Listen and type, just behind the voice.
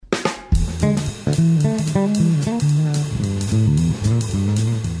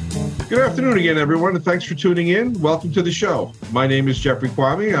afternoon again, everyone, and thanks for tuning in. Welcome to the show. My name is Jeffrey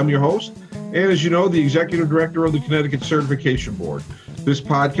Kwame. I'm your host, and as you know, the Executive Director of the Connecticut Certification Board. This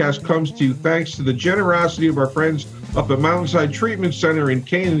podcast comes to you thanks to the generosity of our friends up at Mountainside Treatment Center in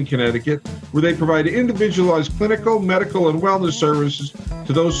Canaan, Connecticut, where they provide individualized clinical, medical, and wellness services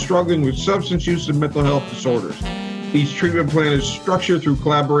to those struggling with substance use and mental health disorders. Each treatment plan is structured through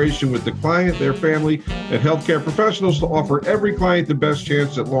collaboration with the client, their family, and healthcare professionals to offer every client the best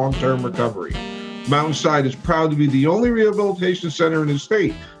chance at long-term recovery. Mountainside is proud to be the only rehabilitation center in the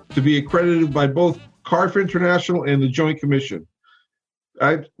state to be accredited by both CARF International and the Joint Commission.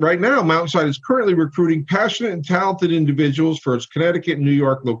 Right now, Mountainside is currently recruiting passionate and talented individuals for its Connecticut and New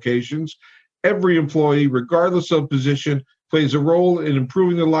York locations. Every employee, regardless of position, plays a role in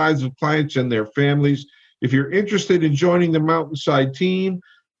improving the lives of clients and their families. If you're interested in joining the Mountainside team,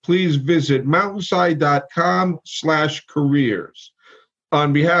 please visit mountainside.com/careers.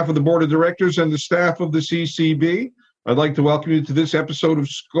 On behalf of the Board of Directors and the staff of the CCB, I'd like to welcome you to this episode of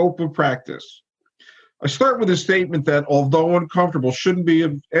Scope of Practice. I start with a statement that, although uncomfortable, shouldn't be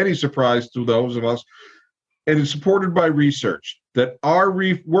of any surprise to those of us, and is supported by research, that our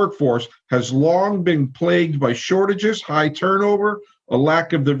workforce has long been plagued by shortages, high turnover, a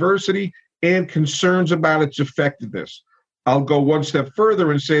lack of diversity, and concerns about its effectiveness. I'll go one step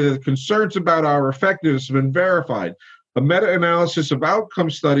further and say that the concerns about our effectiveness have been verified. A meta-analysis of outcome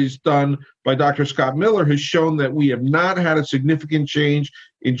studies done by Dr. Scott Miller has shown that we have not had a significant change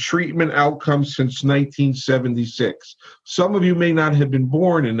in treatment outcomes since 1976. Some of you may not have been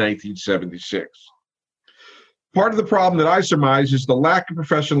born in 1976. Part of the problem that I surmise is the lack of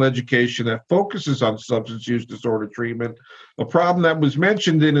professional education that focuses on substance use disorder treatment, a problem that was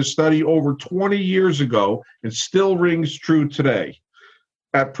mentioned in a study over 20 years ago and still rings true today.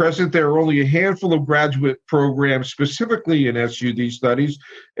 At present, there are only a handful of graduate programs specifically in SUD studies,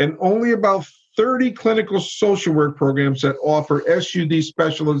 and only about 30 clinical social work programs that offer SUD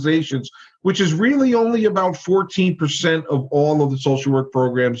specializations, which is really only about 14% of all of the social work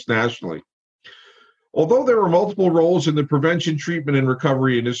programs nationally. Although there are multiple roles in the prevention, treatment, and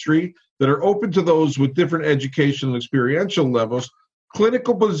recovery industry that are open to those with different educational and experiential levels,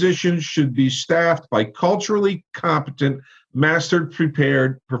 clinical positions should be staffed by culturally competent, mastered,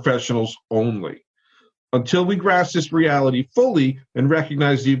 prepared professionals only. Until we grasp this reality fully and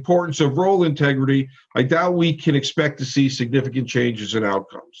recognize the importance of role integrity, I doubt we can expect to see significant changes in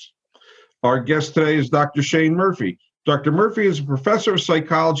outcomes. Our guest today is Dr. Shane Murphy. Dr. Murphy is a professor of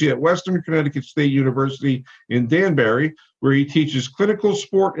psychology at Western Connecticut State University in Danbury, where he teaches clinical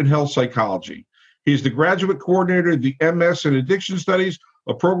sport and health psychology. He's the graduate coordinator of the MS in Addiction Studies,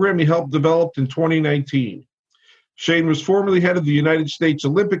 a program he helped develop in 2019. Shane was formerly head of the United States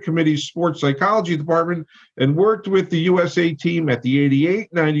Olympic Committee's Sports Psychology Department and worked with the USA team at the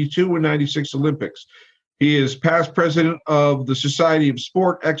 88, 92, and 96 Olympics. He is past president of the Society of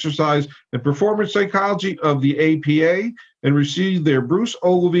Sport, Exercise, and Performance Psychology of the APA and received their Bruce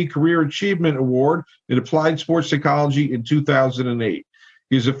Ogilvie Career Achievement Award in Applied Sports Psychology in 2008.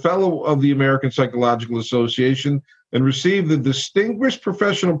 He is a fellow of the American Psychological Association and received the Distinguished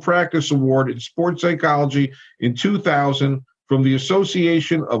Professional Practice Award in Sports Psychology in 2000 from the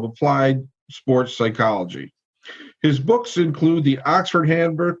Association of Applied Sports Psychology. His books include the Oxford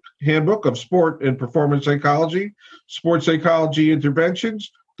Handbook of Sport and Performance Psychology, Sports Psychology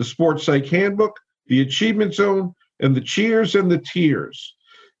Interventions, the Sports Psych Handbook, the Achievement Zone, and the Cheers and the Tears.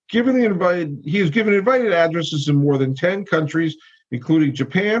 He has given invited addresses in more than 10 countries, including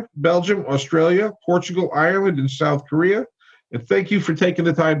Japan, Belgium, Australia, Portugal, Ireland, and South Korea. And thank you for taking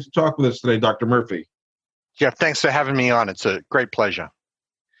the time to talk with us today, Dr. Murphy. Jeff, thanks for having me on. It's a great pleasure.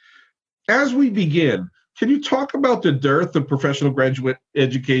 As we begin, can you talk about the dearth of professional graduate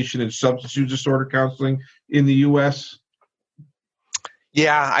education in substance use disorder counseling in the U.S.?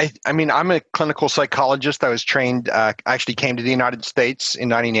 Yeah, I mean, I'm a clinical psychologist. I was trained, actually came to the United States in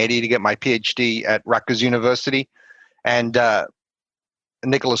 1980 to get my PhD at Rutgers University. And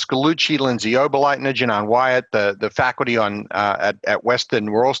Nicholas Gallucci, Lindsay Oberleitner, Janan Wyatt, the faculty at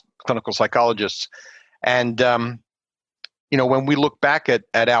Western, we're all clinical psychologists. And, when we look back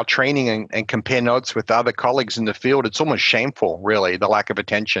at our training and compare notes with other colleagues in the field, it's almost shameful, really, the lack of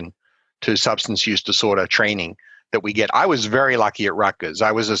attention to substance use disorder training that we get. I was very lucky at Rutgers.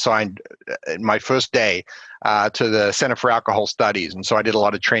 I was assigned my first day to the Center for Alcohol Studies. And so I did a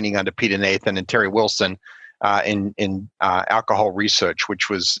lot of training under Peter Nathan and Terry Wilson in alcohol research, which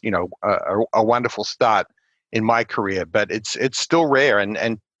was, a wonderful start in my career. But it's still rare.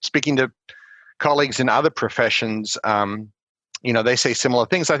 And speaking to colleagues in other professions, they say similar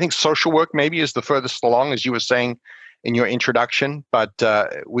things. I think social work maybe is the furthest along, as you were saying, in your introduction, but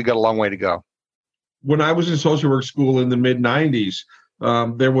we got a long way to go. When I was in social work school in the mid 90s,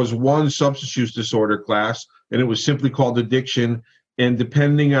 there was one substance use disorder class, and it was simply called addiction. And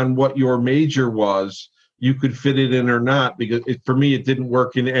depending on what your major was, you could fit it in or not, because for me, it didn't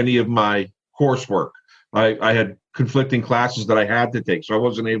work in any of my coursework. I had conflicting classes that I had to take, so I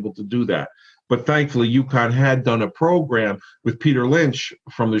wasn't able to do that. But thankfully, UConn had done a program with Peter Lynch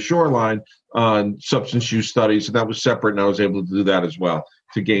from the Shoreline on substance use studies, and that was separate, and I was able to do that as well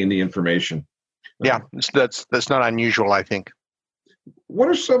to gain the information. Yeah, that's not unusual, I think. What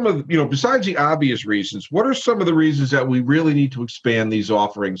are some of, besides the obvious reasons, what are some of the reasons that we really need to expand these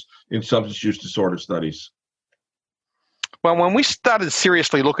offerings in substance use disorder studies? Well, when we started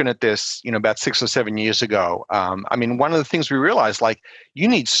seriously looking at this, about 6 or 7 years ago, one of the things we realized, you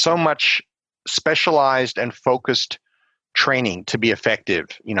need so much specialized and focused training to be effective,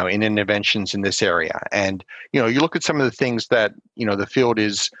 in interventions in this area. And, you look at some of the things that, the field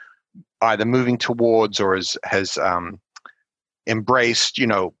is either moving towards or has embraced,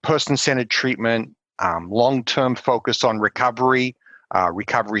 person-centered treatment, long-term focus on recovery,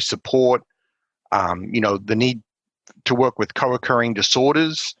 recovery support, the need to work with co-occurring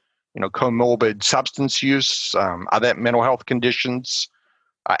disorders, comorbid substance use, other mental health conditions,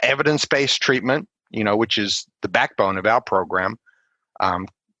 evidence-based treatment, which is the backbone of our program,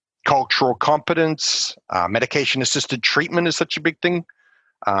 cultural competence, medication-assisted treatment is such a big thing,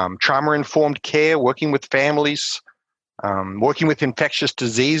 trauma-informed care, working with families, working with infectious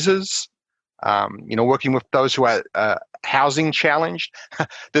diseases, working with those who are housing challenged.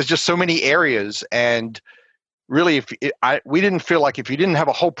 There's just so many areas, and really, we didn't feel like if you didn't have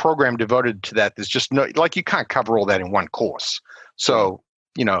a whole program devoted to that, there's just no, you can't cover all that in one course. So,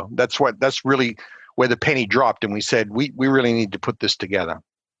 that's really where the penny dropped, and we said we really need to put this together.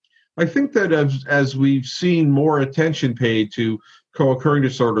 I think that as we've seen more attention paid to co-occurring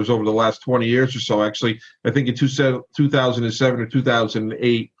disorders over the last 20 years or so, actually, I think in 2007 or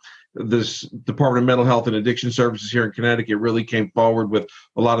 2008, this Department of Mental Health and Addiction Services here in Connecticut really came forward with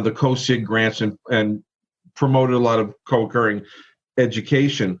a lot of the COSIG grants and promoted a lot of co-occurring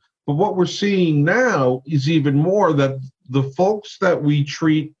education. But what we're seeing now is even more that the folks that we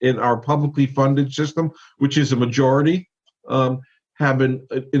treat in our publicly funded system, which is a majority, have an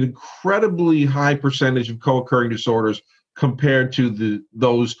incredibly high percentage of co-occurring disorders compared to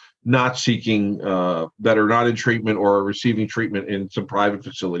those not seeking, that are not in treatment or are receiving treatment in some private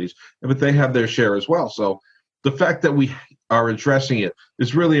facilities, but they have their share as well. So the fact that we are addressing it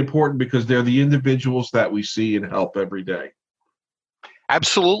is really important because they're the individuals that we see and help every day.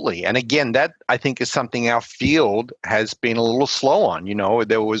 Absolutely. And again, that I think is something our field has been a little slow on.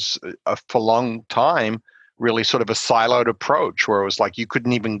 There was for a long time really sort of a siloed approach where it was like you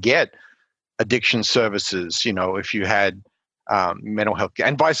couldn't even get addiction services, if you had mental health,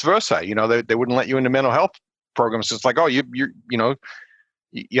 and vice versa. They wouldn't let you into mental health programs. It's like, oh, you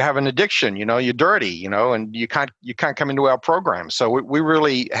have an addiction, you're dirty, and you can't come into our program. So we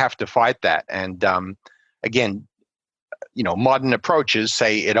really have to fight that. And again, modern approaches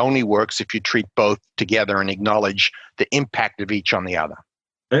say it only works if you treat both together and acknowledge the impact of each on the other.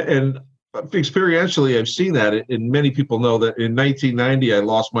 And experientially, I've seen that, and many people know that in 1990, I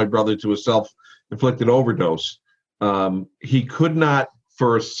lost my brother to a self-inflicted overdose. He could not,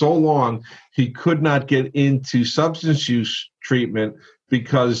 for so long, he could not get into substance use treatment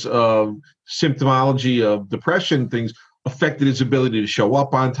because of symptomology of depression. Things affected his ability to show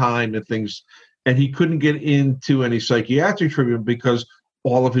up on time and things. And he couldn't get into any psychiatric treatment because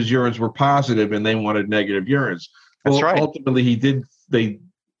all of his urines were positive and they wanted negative urines. That's right. Ultimately, they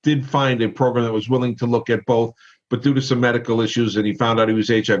did find a program that was willing to look at both, but due to some medical issues, and he found out he was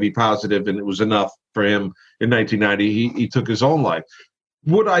HIV positive, and it was enough for him in 1990. He took his own life.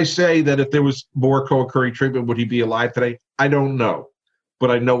 Would I say that if there was more co-occurring treatment, would he be alive today? I don't know,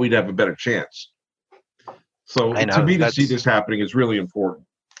 but I know we'd have a better chance. So to me, to see this happening is really important.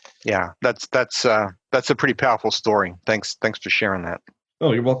 Yeah, that's a pretty powerful story. Thanks for sharing that.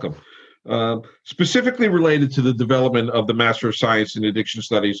 Oh, you're welcome. Specifically related to the development of the Master of Science in Addiction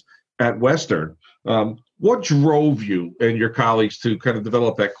Studies at Western, what drove you and your colleagues to kind of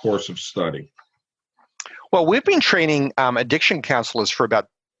develop that course of study? Well, we've been training addiction counselors for about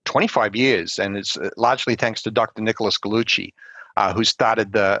 25 years, and it's largely thanks to Dr. Nicholas Gallucci, who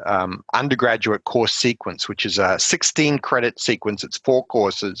started the undergraduate course sequence, which is a 16-credit sequence. It's 4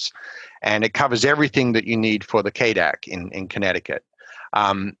 courses, and it covers everything that you need for the KDAC in Connecticut.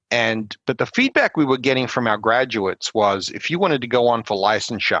 But the feedback we were getting from our graduates was if you wanted to go on for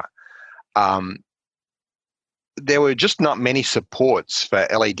licensure, there were just not many supports for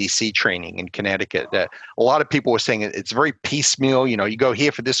LADC training in Connecticut. A lot of people were saying it's very piecemeal. You go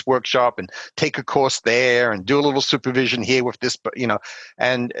here for this workshop and take a course there and do a little supervision here with this,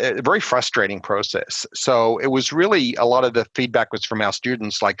 and a very frustrating process. So it was really, a lot of the feedback was from our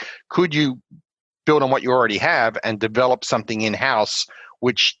students, like, could you build on what you already have and develop something in-house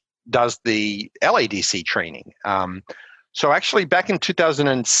which does the LADC training? So actually, back in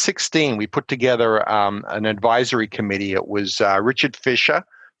 2016, we put together an advisory committee. It was Richard Fisher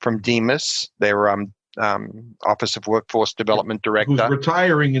from DEMIS, their Office of Workforce Development Director. Who's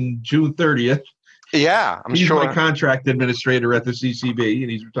retiring in June 30th. Yeah, he's my contract administrator at the CCB,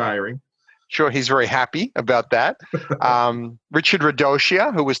 and he's retiring. Sure, he's very happy about that. Richard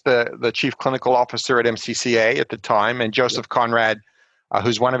Radocia, who was the Chief Clinical Officer at MCCA at the time, and Joseph Conrad,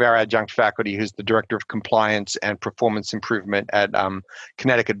 who's one of our adjunct faculty, who's the Director of Compliance and Performance Improvement at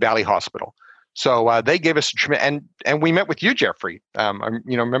Connecticut Valley Hospital. So they gave us and we met with you, Jeffrey.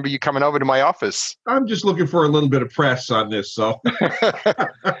 Remember you coming over to my office? I'm just looking for a little bit of press on this, so.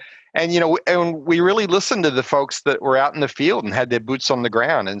 And and we really listened to the folks that were out in the field and had their boots on the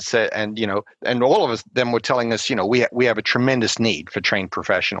ground, and said, and all of them were telling us, we have a tremendous need for trained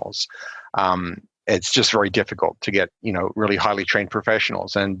professionals. It's just very difficult to get, really highly trained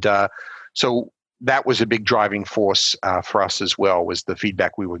professionals. And so that was a big driving force for us as well, was the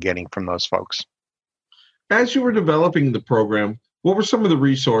feedback we were getting from those folks. As you were developing the program, what were some of the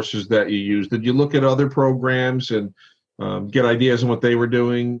resources that you used? Did you look at other programs and get ideas on what they were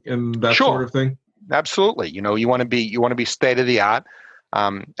doing and that sort of thing? Absolutely. You want to be state of the art.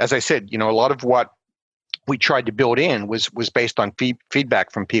 As I said, a lot of what we tried to build in was based on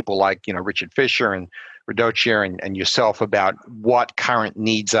feedback from people like, Richard Fisher and Radocia and yourself about what current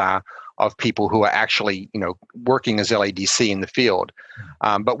needs are of people who are actually, working as LADC in the field.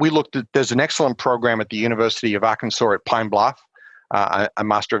 But we looked at, there's an excellent program at the University of Arkansas at Pine Bluff, a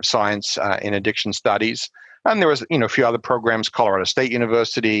Master of Science in Addiction Studies. And there was, a few other programs, Colorado State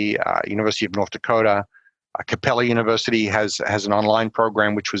University, University of North Dakota, Capella University has an online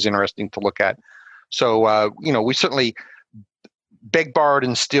program, which was interesting to look at. So, we certainly begged, borrowed,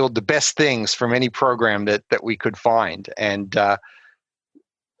 and stealed the best things from any program that we could find. And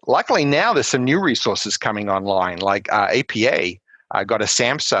luckily now there's some new resources coming online, like APA got a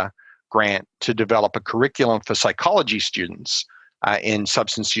SAMHSA grant to develop a curriculum for psychology students in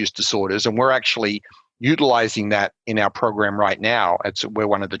substance use disorders. And we're actually utilizing that in our program right now. We're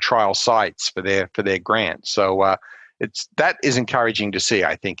one of the trial sites for their grant. So that is encouraging to see,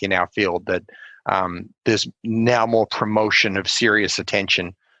 I think, in our field, that there's now more promotion of serious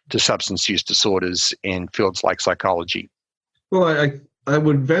attention to substance use disorders in fields like psychology. Well, I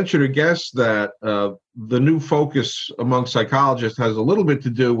would venture to guess that the new focus among psychologists has a little bit to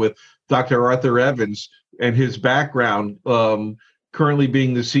do with Dr. Arthur Evans and his background, currently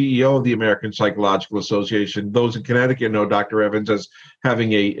being the CEO of the American Psychological Association. Those in Connecticut know Dr. Evans as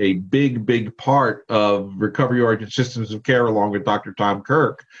having a big part of recovery-oriented systems of care, along with Dr. Tom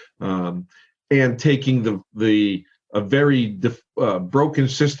Kirk, and taking a very broken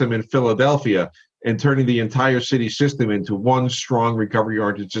system in Philadelphia and turning the entire city system into one strong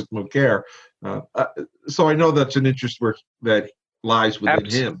recovery-oriented system of care. So I know that's an interest that lies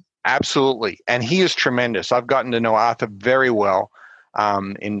within him. Absolutely. And he is tremendous. I've gotten to know Arthur very well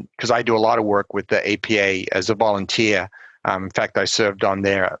because I do a lot of work with the APA as a volunteer. In fact, I served on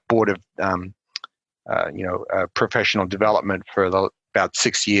their board of professional development for about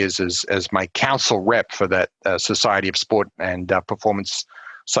 6 years as my council rep for that Society of Sport and Performance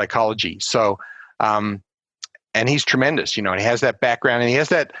Psychology. So, and he's tremendous, and he has that background, and he has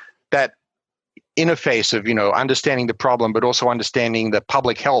that interface of, understanding the problem, but also understanding the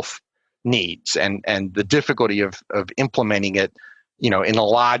public health needs and the difficulty of implementing it, in a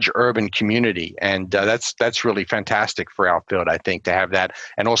large urban community. And that's really fantastic for our field, I think, to have that.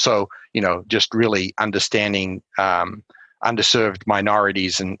 And also, just really understanding underserved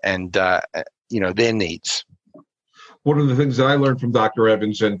minorities and their needs. One of the things that I learned from Dr.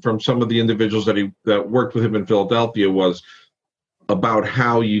 Evans and from some of the individuals that worked with him in Philadelphia was about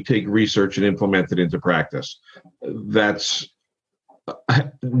how you take research and implement it into practice. That's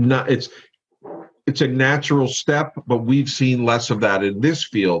not, it's a natural step, but we've seen less of that in this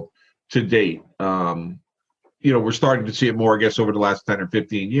field to date. We're starting to see it more, I guess, over the last 10 or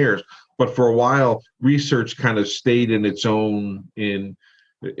 15 years. But for a while, research kind of stayed in its own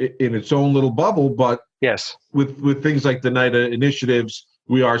little bubble. But yes, with things like the NIDA initiatives,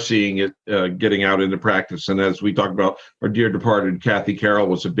 we are seeing it getting out into practice. And as we talked about, our dear departed Kathy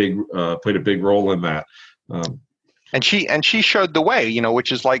Carroll played a big role in that. And she showed the way,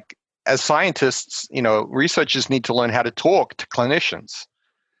 which is like as scientists, researchers need to learn how to talk to clinicians.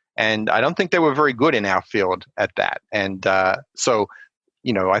 And I don't think they were very good in our field at that. And so,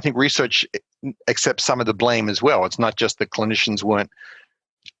 I think research accepts some of the blame as well. It's not just that clinicians weren't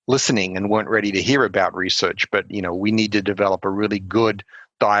listening and weren't ready to hear about research, but, we need to develop a really good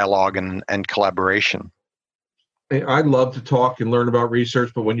dialogue and collaboration. I love to talk and learn about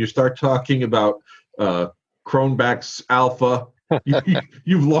research, but when you start talking about Cronbach's alpha,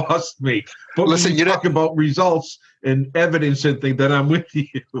 you've lost me. But listen, when you talk about results and evidence and things, then I'm with you.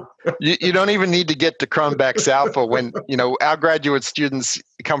 You don't even need to get to Cronbach's alpha when, our graduate students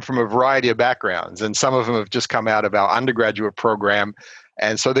come from a variety of backgrounds, and some of them have just come out of our undergraduate program.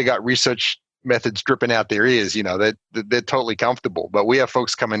 And so they got research methods dripping out their ears. They're totally comfortable. But we have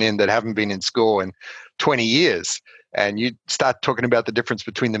folks coming in that haven't been in school in 20 years. And you start talking about the difference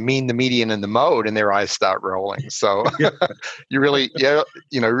between the mean, the median, and the mode, and their eyes start rolling. So you really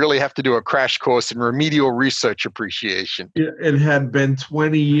have to do a crash course in remedial research appreciation. It had been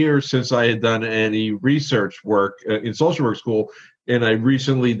 20 years since I had done any research work in social work school. And I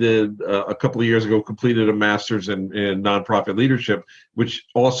recently did, a couple of years ago, completed a master's in nonprofit leadership, which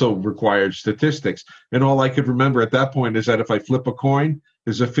also required statistics. And all I could remember at that point is that if I flip a coin,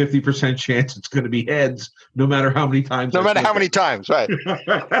 there's a 50% chance it's going to be heads, no matter how many times. No matter how many times, right?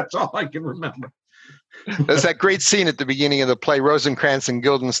 That's all I can remember. There's that great scene at the beginning of the play, Rosencrantz and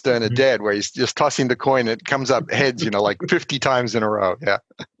Guildenstern Are Dead, where he's just tossing the coin and it comes up heads, like 50 times in a row. Yeah.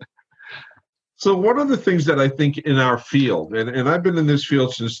 So one of the things that I think in our field, and I've been in this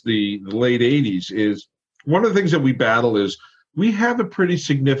field since the late 80s, is one of the things that we battle is we have a pretty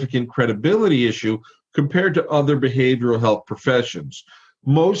significant credibility issue compared to other behavioral health professions,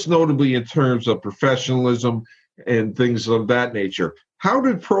 most notably in terms of professionalism and things of that nature. How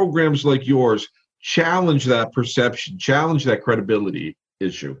did programs like yours challenge that perception, challenge that credibility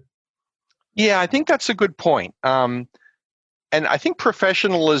issue? Yeah, I think that's a good point. And I think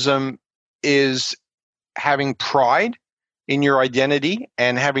professionalism is having pride in your identity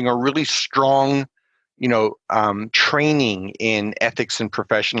and having a really strong, training in ethics and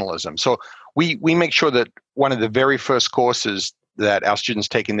professionalism. So we make sure that one of the very first courses that our students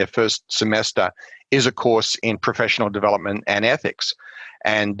take in their first semester is a course in professional development and ethics.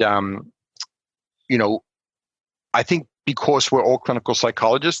 And, I think because we're all clinical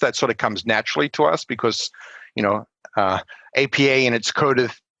psychologists, that sort of comes naturally to us because, APA and its code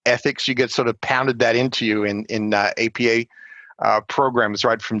of ethics, you get sort of pounded that into you in APA programs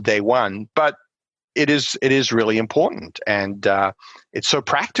right from day one. But it is really important, and it's so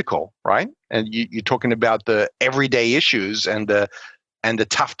practical, right? And you're talking about the everyday issues and the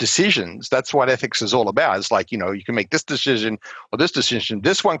tough decisions. That's what ethics is all about. It's like, you can make this decision or this decision.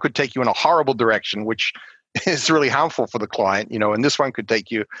 This one could take you in a horrible direction, which is really harmful for the client, and this one could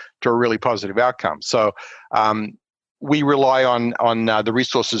take you to a really positive outcome. So we rely on the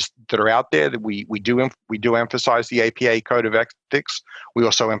resources that are out there. That we do emphasize the APA Code of Ethics. We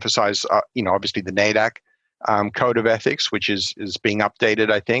also emphasize, obviously the NADAC Code of Ethics, which is being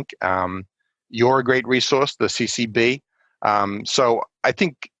updated. I think you're a great resource, the CCB. So I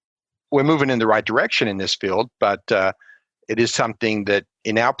think we're moving in the right direction in this field, but it is something that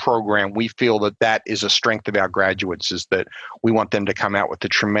in our program we feel that is a strength of our graduates, is that we want them to come out with a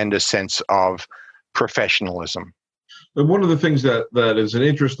tremendous sense of professionalism. And one of the things that is an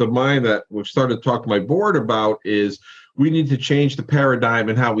interest of mine that we've started to talk to my board about is we need to change the paradigm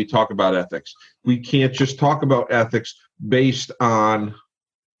in how we talk about ethics. We can't just talk about ethics based on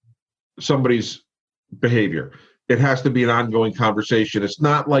somebody's behavior. It has to be an ongoing conversation. It's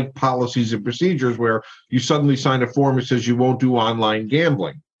not like policies and procedures where you suddenly sign a form that says you won't do online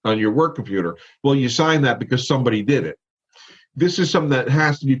gambling on your work computer. Well, you sign that because somebody did it. This is something that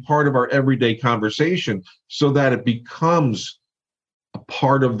has to be part of our everyday conversation so that it becomes a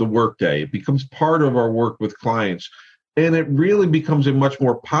part of the workday. It becomes part of our work with clients. And it really becomes a much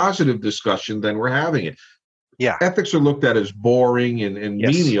more positive discussion than we're having it. Yeah. Ethics are looked at as boring and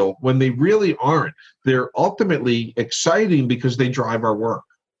Yes. menial when they really aren't. They're ultimately exciting because they drive our work.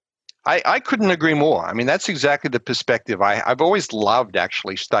 I couldn't agree more. I mean, that's exactly the perspective. I've always loved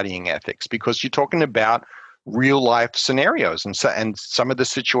actually studying ethics because you're talking about real life scenarios and some of the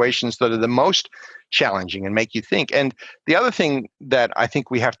situations that are the most challenging and make you think. And the other thing that I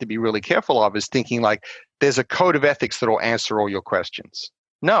think we have to be really careful of is thinking like there's a code of ethics that will answer all your questions.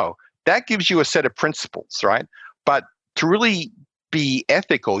 No, that gives you a set of principles, right? But to really be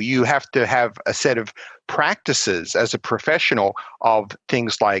ethical, you have to have a set of practices as a professional of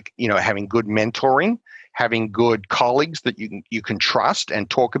things like, having good mentoring, having good colleagues that you can trust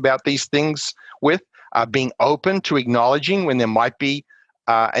and talk about these things with, being open to acknowledging when there might be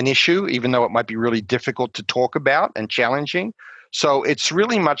an issue, even though it might be really difficult to talk about and challenging. So it's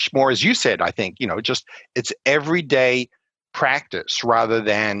really much more, as you said, I think, just it's everyday practice rather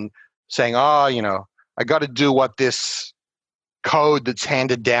than saying, oh, I got to do what this code that's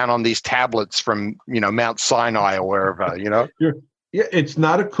handed down on these tablets from, Mount Sinai or wherever, Yeah, it's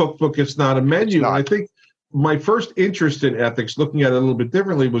not a cookbook. It's not a menu. And I think my first interest in ethics, looking at it a little bit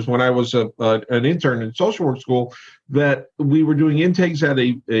differently, was when I was an intern in social work school, that we were doing intakes at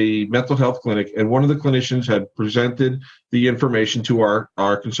a mental health clinic, and one of the clinicians had presented the information to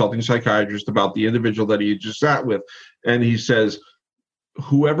our consulting psychiatrist about the individual that he had just sat with. And he says,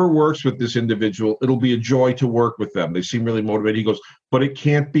 whoever works with this individual, it'll be a joy to work with them. They seem really motivated. He goes, but it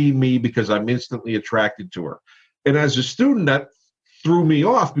can't be me because I'm instantly attracted to her. And as a student, that threw me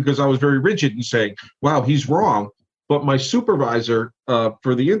off because I was very rigid in saying, wow, he's wrong. But my supervisor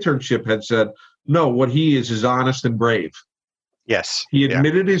for the internship had said, no, what he is honest and brave. Yes. He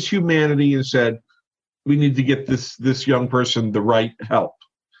admitted his humanity and said, we need to get this young person the right help.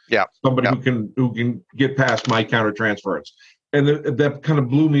 Yeah. Somebody who can get past my countertransference. And that kind of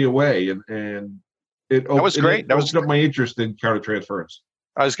blew me away. And it was great. That opened up my interest in countertransference.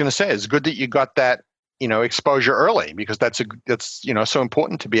 I was going to say, it's good that you got that, exposure early, because that's so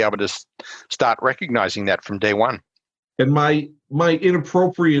important to be able to start recognizing that from day one. And my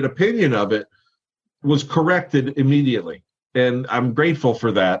inappropriate opinion of it was corrected immediately. And I'm grateful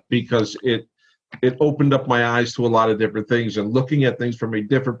for that, because it opened up my eyes to a lot of different things and looking at things from a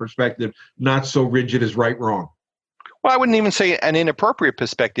different perspective, not so rigid as right, wrong. Well, I wouldn't even say an inappropriate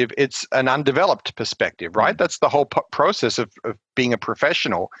perspective. It's an undeveloped perspective, right? That's the whole process of being a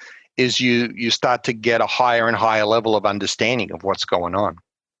professional, is you start to get a higher and higher level of understanding of what's going on.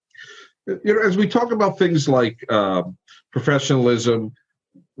 As we talk about things like professionalism,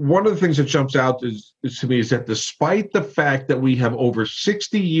 one of the things that jumps out is to me is that despite the fact that we have over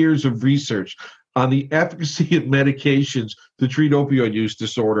 60 years of research on the efficacy of medications to treat opioid use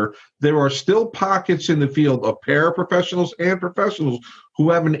disorder, there are still pockets in the field of paraprofessionals and professionals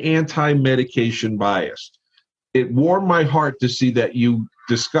who have an anti-medication bias. It warmed my heart to see that you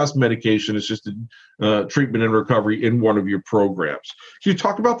discuss medication-assisted treatment and recovery in one of your programs. Can you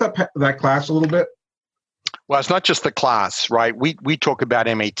talk about that class a little bit? Well, it's not just the class, right? We talk about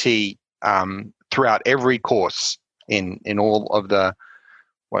MAT throughout every course in all of the,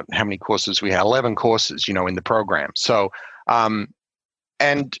 how many courses we have? 11 courses, in the program. So,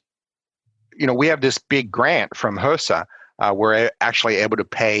 and we have this big grant from HRSA. We're actually able to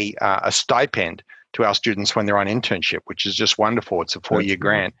pay a stipend to our students when they're on internship, which is just wonderful. It's a 4-year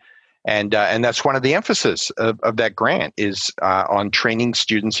grant. And that's one of the emphasis of that grant is on training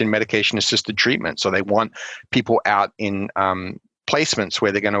students in medication-assisted treatment. So they want people out in placements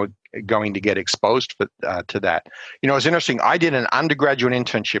where they're going to get exposed to that. It's interesting. I did an undergraduate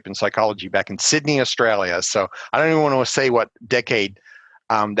internship in psychology back in Sydney, Australia. So I don't even want to say what decade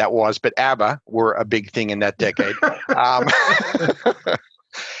that was, but ABBA were a big thing in that decade.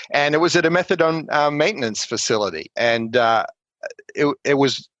 And it was at a methadone maintenance facility. And it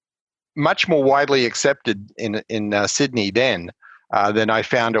was much more widely accepted in Sydney then than I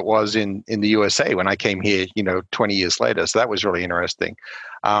found it was in the USA when I came here, 20 years later. So that was really interesting.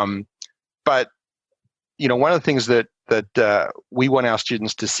 But one of the things that we want our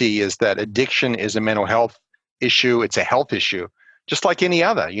students to see is that addiction is a mental health issue. It's a health issue, just like any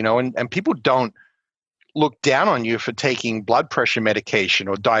other. And people don't look down on you for taking blood pressure medication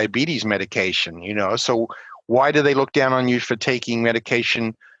or diabetes medication. So why do they look down on you for taking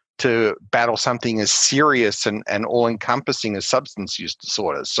medication to battle something as serious and all-encompassing as substance use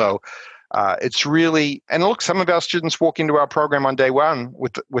disorders? So it's really, and look, some of our students walk into our program on day one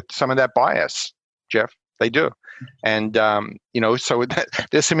with some of that bias, Jeff. They do. And, so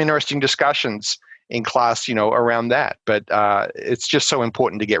there's some interesting discussions in class, around that. But it's just so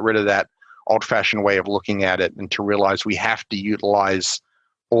important to get rid of that old-fashioned way of looking at it and to realize we have to utilize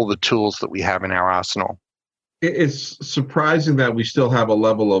all the tools that we have in our arsenal. It's surprising that we still have a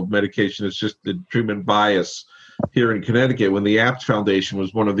level of medication-assisted treatment bias here in Connecticut when the APT Foundation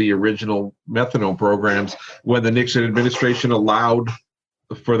was one of the original methadone programs, when the Nixon administration allowed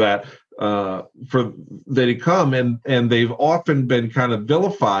for that, for they to come, and they've often been kind of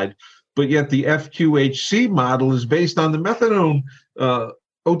vilified, but yet the FQHC model is based on the methadone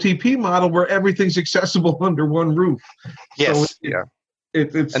OTP model where everything's accessible under one roof. Yes, so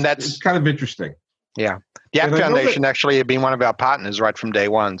it's kind of interesting. Yeah. The ACT Foundation actually had been one of our partners right from day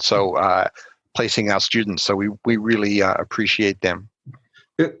one, so placing our students. So we really appreciate them.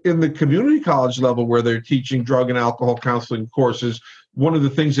 in the community college level where they're teaching drug and alcohol counseling courses, one of the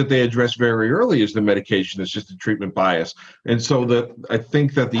things that they address very early is the medication-assisted treatment bias. And so I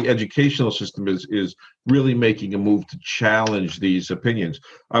think that the educational system is really making a move to challenge these opinions.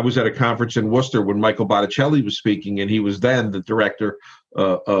 I was at a conference in Worcester when Michael Botticelli was speaking, and he was then the director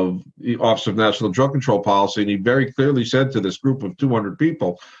of the Office of National Drug Control Policy, and he very clearly said to this group of 200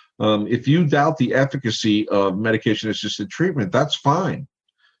 people, if you doubt the efficacy of medication-assisted treatment, that's fine.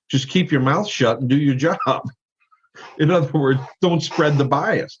 Just keep your mouth shut and do your job. In other words, don't spread the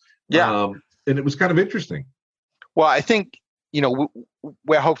bias. Yeah. And it was kind of interesting. Well, I think,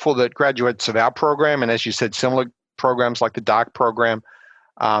 we're hopeful that graduates of our program, and as you said, similar programs like the DARC program,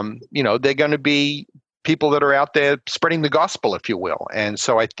 they're going to be people that are out there spreading the gospel, if you will. And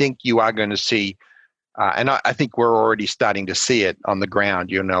so I think you are going to see, and I think we're already starting to see it on the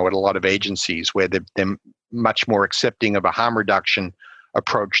ground, at a lot of agencies where they're much more accepting of a harm reduction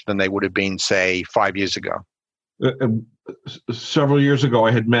approach than they would have been, say, 5 years ago. Several years ago,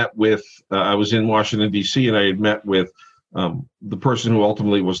 I had met with, I was in Washington, D.C., and I had met with the person who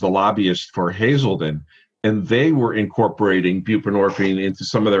ultimately was the lobbyist for Hazelden, and they were incorporating buprenorphine into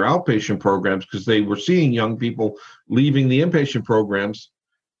some of their outpatient programs because they were seeing young people leaving the inpatient programs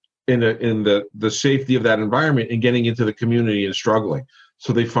in the safety of that environment and getting into the community and struggling.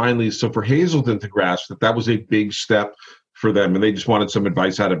 So so for Hazelden to grasp that was a big step for them, and they just wanted some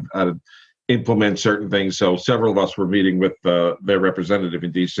advice how to implement certain things. So several of us were meeting with their representative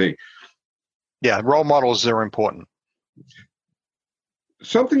in DC. Yeah, role models are important.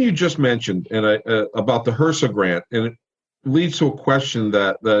 Something you just mentioned about the HRSA grant, and it leads to a question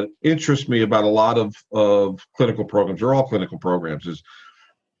that interests me about a lot of clinical programs, or all clinical programs, is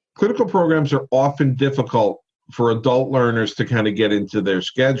clinical programs are often difficult for adult learners to kind of get into their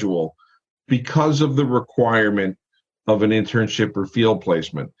schedule because of the requirement of an internship or field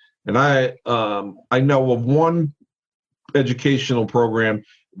placement. And I know of one educational program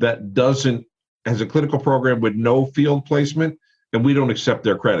that has a clinical program with no field placement, and we don't accept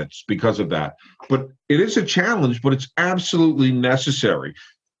their credits because of that. But it is a challenge, but it's absolutely necessary.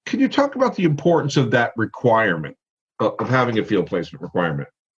 Can you talk about the importance of that requirement, of having a field placement requirement?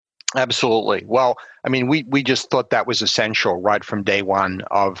 Absolutely. Well, I mean, we just thought that was essential right from day one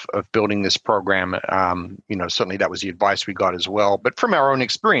of building this program. Certainly that was the advice we got as well. But from our own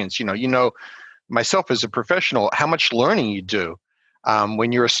experience, myself as a professional, how much learning you do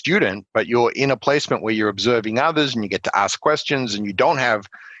when you're a student, but you're in a placement where you're observing others and you get to ask questions and you don't have,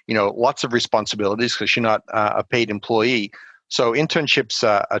 lots of responsibilities because you're not a paid employee. So internships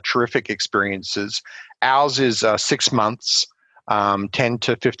are terrific experiences. Ours is 6 months. 10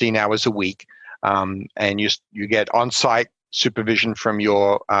 to 15 hours a week, and you get on-site supervision from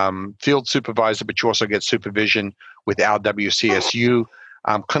your field supervisor, but you also get supervision with our WCSU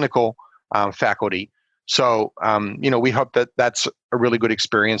clinical faculty. So, we hope that that's a really good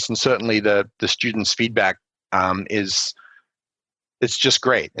experience, and certainly the students' feedback it's just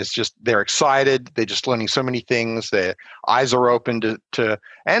great. It's just they're excited. They're just learning so many things. Their eyes are open to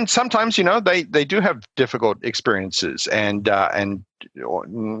and sometimes they do have difficult experiences and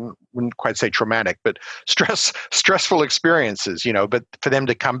wouldn't quite say traumatic, but stressful experiences. But for them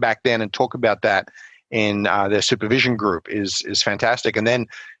to come back then and talk about that in their supervision group is fantastic. And then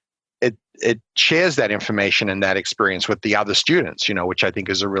it shares that information and that experience with the other students. Which I think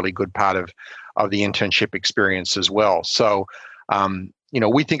is a really good part of the internship experience as well. So.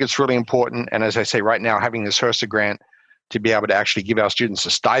 We think it's really important. And as I say, right now, having this HRSA grant to be able to actually give our students a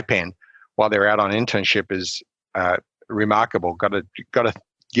stipend while they're out on internship is remarkable. Got to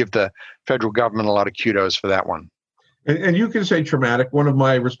give the federal government a lot of kudos for that one. And you can say traumatic. One of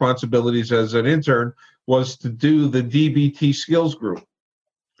my responsibilities as an intern was to do the DBT skills group.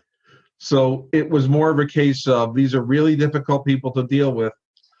 So it was more of a case of these are really difficult people to deal with.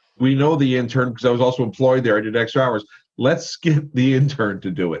 We know the intern because I was also employed there. I did extra hours. Let's get the intern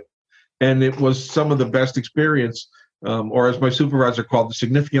to do it. And it was some of the best experience, or as my supervisor called, the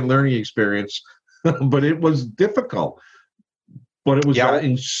significant learning experience. But it was difficult, but it was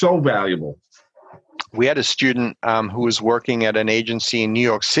so valuable. We had a student who was working at an agency in New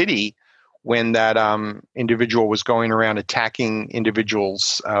York City when that individual was going around attacking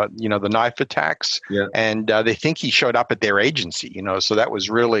individuals, the knife attacks. Yeah. And they think he showed up at their agency, so that was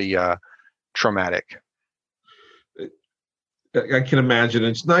really traumatic. I can imagine.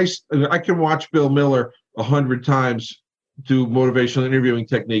 It's nice. I can watch Bill Miller 100 times do motivational interviewing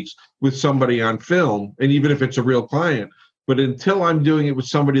techniques with somebody on film, and even if it's a real client. But until I'm doing it with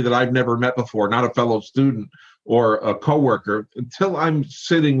somebody that I've never met before, not a fellow student or a coworker, until I'm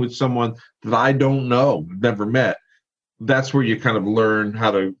sitting with someone that I don't know, never met, that's where you kind of learn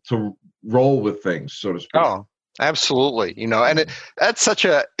how to roll with things, so to speak. Oh, absolutely. And that's such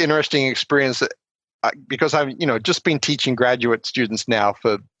a interesting experience that because I've, just been teaching graduate students now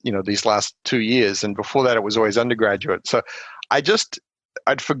for, these last 2 years. And before that, it was always undergraduate. So I'd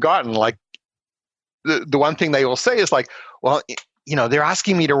forgotten, like, the one thing they all say is like, well, they're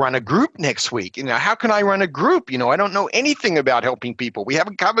asking me to run a group next week. How can I run a group? I don't know anything about helping people. We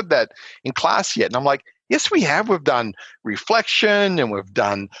haven't covered that in class yet. And I'm like, yes, we have. We've done reflection and we've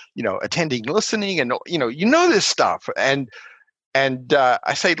done, attending, listening, and this stuff. And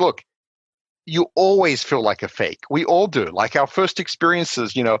I say, look, you always feel like a fake. We all do. Like our first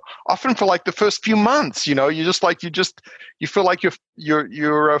experiences, often for like the first few months, you feel like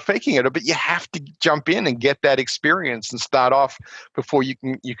you're faking it, but you have to jump in and get that experience and start off before you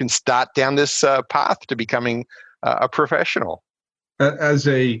can start down this path to becoming a professional. As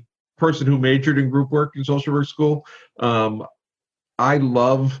a person who majored in group work in social work school, I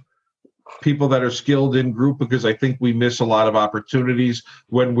love people that are skilled in group, because I think we miss a lot of opportunities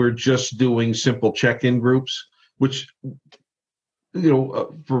when we're just doing simple check-in groups, which,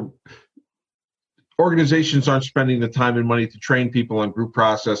 for organizations aren't spending the time and money to train people on group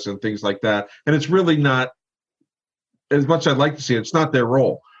process and things like that. And it's really not, as much as I'd like to see it, it's not their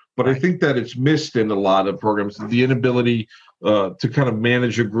role. But I think that it's missed in a lot of programs, the inability to kind of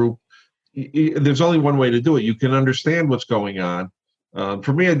manage a group. There's only one way to do it. You can understand what's going on.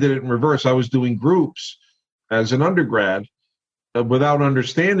 For me, I did it in reverse. I was doing groups as an undergrad without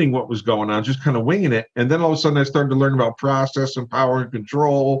understanding what was going on, just kind of winging it. And then all of a sudden I started to learn about process and power and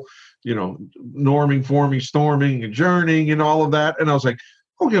control, norming, forming, storming, adjourning, and all of that. And I was like,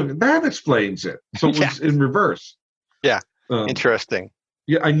 okay, that explains it. So it was in reverse. Yeah, interesting.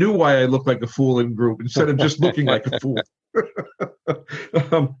 Yeah, I knew why I looked like a fool in group instead of just looking like a fool.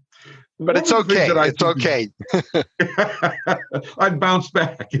 But it's okay. It's okay. I bounce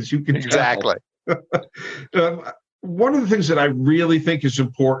back, as you can exactly. tell. One of the things that I really think is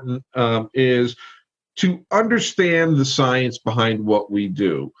important is to understand the science behind what we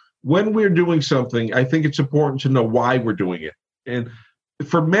do. When we're doing something, I think it's important to know why we're doing it. And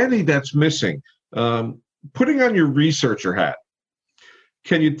for many, that's missing. Putting on your researcher hat,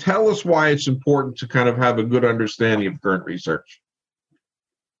 can you tell us why it's important to kind of have a good understanding of current research?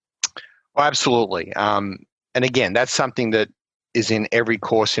 Oh, absolutely. And again, that's something that is in every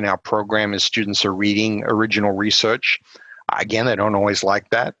course in our program as students are reading original research. Again, they don't always like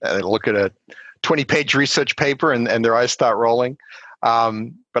that. They look at a 20-page research paper and their eyes start rolling.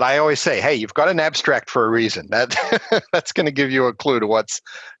 But I always say, hey, you've got an abstract for a reason. That's going to give you a clue to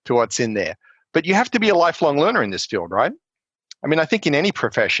what's in there. But you have to be a lifelong learner in this field, right? I mean, I think in any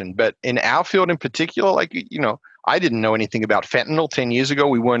profession, but in our field in particular, like, I didn't know anything about fentanyl 10 years ago.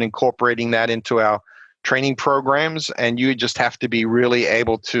 We weren't incorporating that into our training programs, and you just have to be really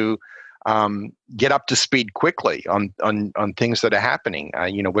able to get up to speed quickly on things that are happening.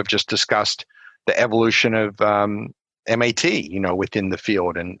 We've just discussed the evolution of MAT, within the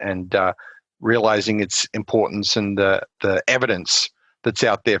field, and realizing its importance and the evidence that's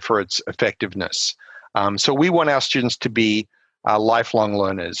out there for its effectiveness. So we want our students to be lifelong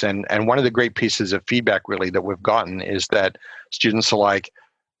learners. And one of the great pieces of feedback really that we've gotten is that students are like,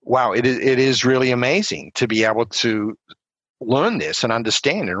 wow, it is really amazing to be able to learn this and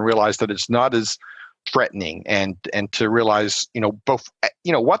understand and realize that it's not as threatening, and to realize, both,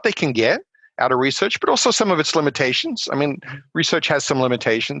 what they can get out of research, but also some of its limitations. I mean, research has some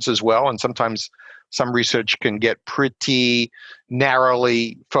limitations as well. And sometimes some research can get pretty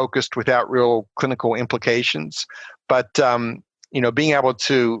narrowly focused without real clinical implications. But, being able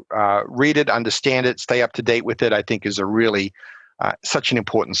to read it, understand it, stay up to date with it, I think is a really such an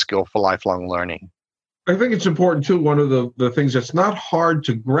important skill for lifelong learning. I think it's important too. One of the things that's not hard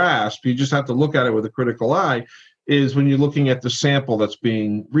to grasp, you just have to look at it with a critical eye, is when you're looking at the sample that's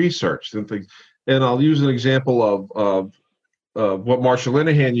being researched and things. And I'll use an example of what Marsha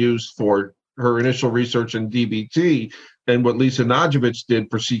Linehan used for her initial research in DBT, and what Lisa Najovich did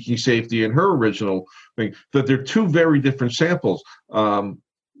for Seeking Safety in her original thing, that they're two very different samples.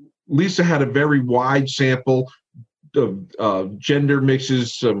 Lisa had a very wide sample of gender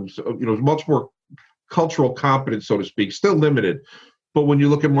mixes, much more cultural competence, so to speak, still limited. But when you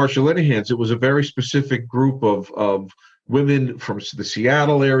look at Marsha Linehan's, it was a very specific group of women from the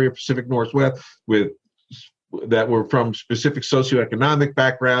Seattle area, Pacific Northwest, that were from specific socioeconomic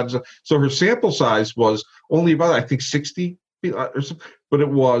backgrounds. So her sample size was only about, I think, 60, or something, but it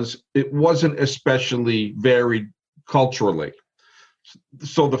wasn't especially varied culturally.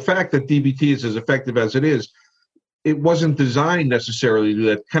 So the fact that DBT is as effective as it is, it wasn't designed necessarily to do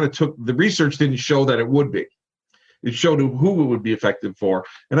that. Kind of the research didn't show that it would be. It showed who it would be effective for.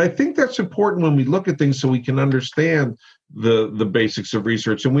 And I think that's important when we look at things so we can understand the basics of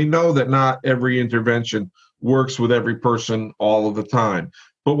research. And we know that not every intervention works with every person all of the time.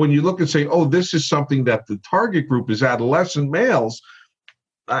 But when you look and say, oh, this is something that the target group is adolescent males,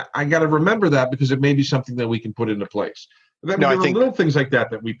 I got to remember that because it may be something that we can put into place. There are little things like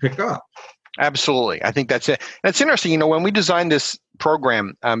that we pick up. Absolutely. I think that's it. And it's interesting, when we designed this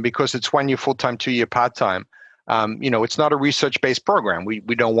program, because it's 1 year full-time, 2 year part-time, it's not a research-based program. We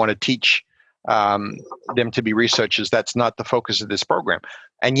don't want to teach them to be researchers. That's not the focus of this program.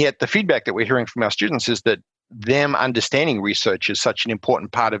 And yet the feedback that we're hearing from our students is that them understanding research is such an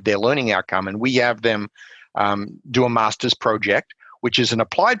important part of their learning outcome. And we have them do a master's project, which is an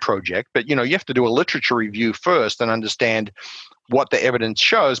applied project. But, you have to do a literature review first and understand what the evidence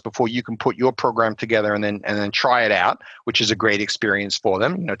shows before you can put your program together and then try it out, which is a great experience for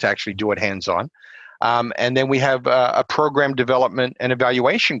them, to actually do it hands-on. And then we have a program development and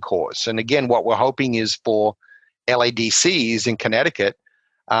evaluation course. And again, what we're hoping is for LADCs in Connecticut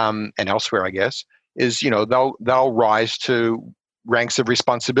and elsewhere, I guess, is, they'll rise to ranks of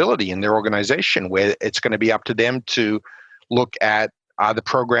responsibility in their organization where it's going to be up to them to look at, are the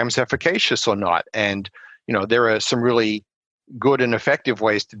programs efficacious or not? And, there are some really good and effective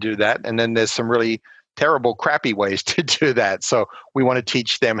ways to do that. And then there's some really terrible, crappy ways to do that. So we want to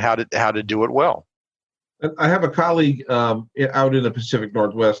teach them how to do it well. I have a colleague out in the Pacific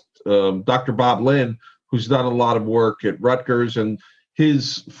Northwest, Dr. Bob Lynn, who's done a lot of work at Rutgers, and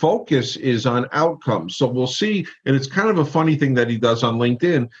his focus is on outcomes. So we'll see, and it's kind of a funny thing that he does on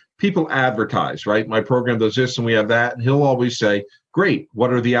LinkedIn. People advertise, right? My program does this and we have that. And he'll always say, great,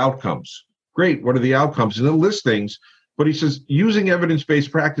 what are the outcomes? Great, what are the outcomes? And he'll list things. But he says using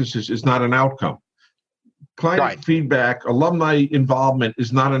evidence-based practices is not an outcome. Client feedback, alumni involvement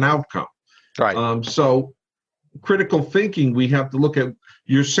is not an outcome. Right. So critical thinking, we have to look at,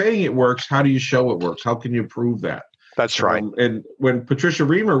 you're saying it works, how do you show it works? How can you prove that? That's right. And when Patricia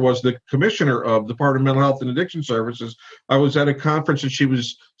Reamer was the commissioner of the Department of Mental Health and Addiction Services, I was at a conference that she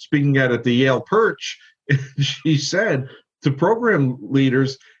was speaking at the Yale Perch. She said to program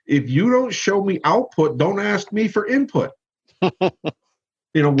leaders, if you don't show me output, don't ask me for input.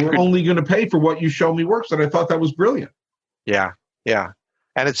 We're only going to pay for what you show me works. And I thought that was brilliant. Yeah. Yeah.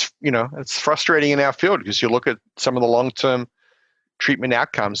 And it's, it's frustrating in our field because you look at some of the long-term treatment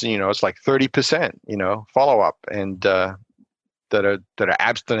outcomes and, it's like 30%, follow-up and that are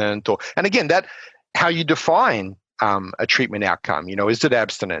abstinent and again, that how you define a treatment outcome, is it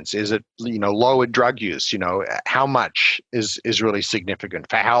abstinence? Is it, lowered drug use? How much is really significant?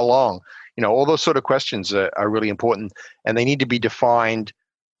 For how long? All those sort of questions are really important and they need to be defined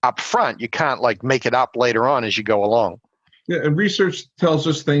up front. You can't make it up later on as you go along. Yeah, and research tells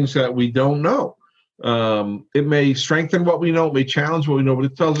us things that we don't know. It may strengthen what we know, it may challenge what we know, but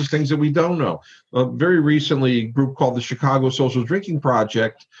it tells us things that we don't know. Very recently, a group called the Chicago Social Drinking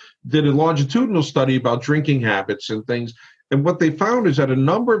Project did a longitudinal study about drinking habits and things. And what they found is that a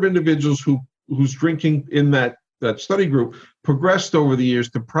number of individuals whose drinking in that study group progressed over the years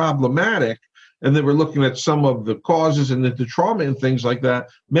to problematic, and they were looking at some of the causes and the trauma and things like that.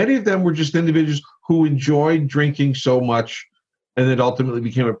 Many of them were just individuals who enjoyed drinking so much, and it ultimately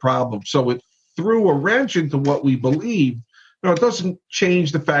became a problem. So it threw a wrench into what we believed. It doesn't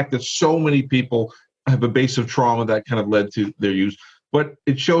change the fact that so many people have a base of trauma that kind of led to their use, but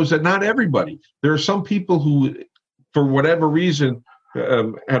it shows that not everybody. There are some people who, for whatever reason,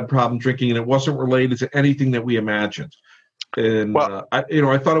 had problem drinking, and it wasn't related to anything that we imagined. And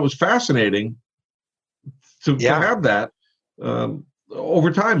I thought it was fascinating to have that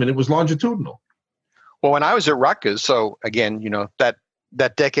over time, and it was longitudinal. Well, when I was at Rutgers, so again,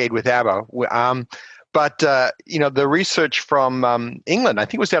 that decade with ABBA, but the research from England, I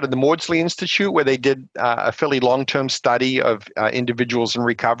think it was out of the Maudsley Institute, where they did a fairly long-term study of individuals in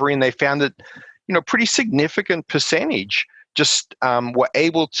recovery, and they found that pretty significant percentage just were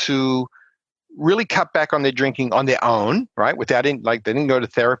able to really cut back on their drinking on their own, right? Without they didn't go to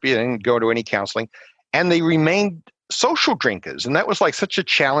therapy, they didn't go to any counseling, and they remained social drinkers. And that was such a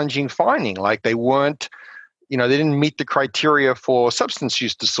challenging finding. They weren't, they didn't meet the criteria for substance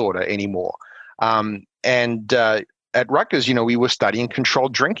use disorder anymore. And at Rutgers, we were studying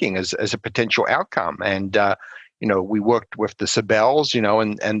controlled drinking as a potential outcome. And, we worked with the Sabels,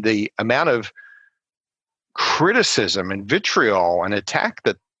 and the amount of criticism and vitriol and attack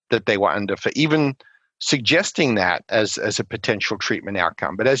that they were under for even suggesting that as a potential treatment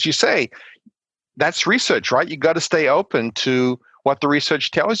outcome. But as you say, that's research, right? You got to stay open to what the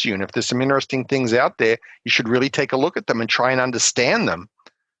research tells you. And if there's some interesting things out there, you should really take a look at them and try and understand them,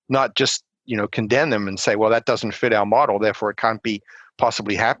 not just condemn them and say, well, that doesn't fit our model, therefore it can't be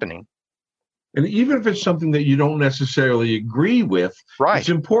possibly happening. And even if it's something that you don't necessarily agree with, Right. It's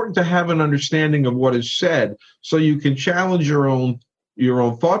important to have an understanding of what is said so you can challenge your own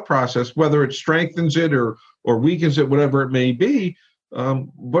thought process, whether it strengthens it or weakens it, whatever it may be.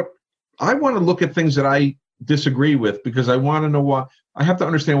 But I want to look at things that I disagree with because I want to know why. I have to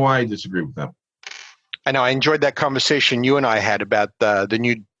understand why I disagree with them. I know. I enjoyed that conversation you and I had about the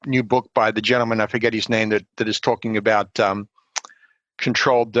new book by the gentleman, I forget his name, that is talking about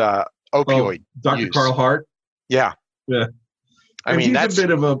controlled opioid Dr. use. Carl Hart. Yeah. I mean, he's a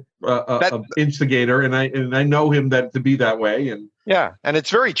bit of a instigator, and I know him to be that way. And and it's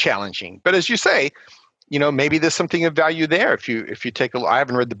very challenging. But as you say, maybe there's something of value there if you take a look. I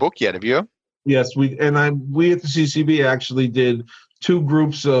haven't read the book yet. Have you? Yes, we at the CCB actually did 2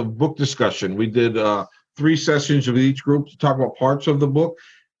 groups of book discussion. We did 3 sessions of each group to talk about parts of the book,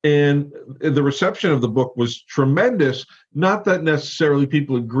 and the reception of the book was tremendous. Not that necessarily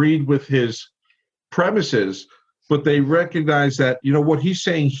people agreed with his premises, but they recognized that what he's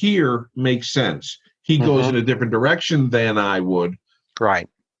saying here makes sense. He goes in a different direction than I would, right?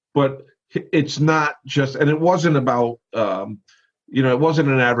 But it's not just, and it wasn't about. It wasn't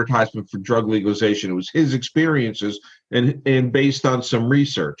an advertisement for drug legalization. It was his experiences and based on some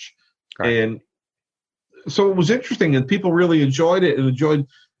research. Right. And so it was interesting, and people really enjoyed it and enjoyed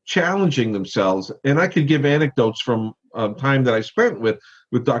challenging themselves. And I could give anecdotes from time that I spent with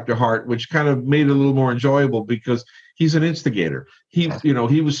Dr. Hart, which kind of made it a little more enjoyable because he's an instigator.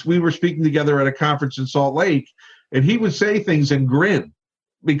 We were speaking together at a conference in Salt Lake, and he would say things and grin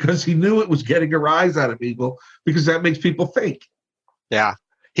because he knew it was getting a rise out of people because that makes people think. Yeah,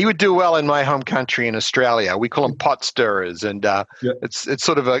 he would do well in my home country in Australia. We call them pot stirrers, and it's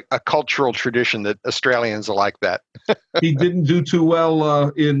sort of a cultural tradition that Australians are like that. He didn't do too well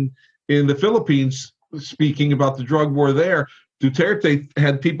in the Philippines. Speaking about the drug war there, Duterte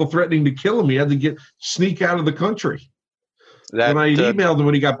had people threatening to kill him. He had to sneak out of the country. When I emailed him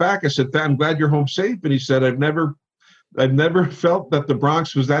when he got back, I said, "I'm glad you're home safe." And he said, "I've never felt that the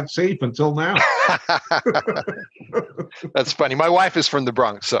Bronx was that safe until now." That's funny. My wife is from the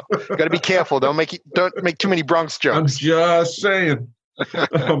Bronx, so got to be careful. Don't make too many Bronx jokes. I'm just saying.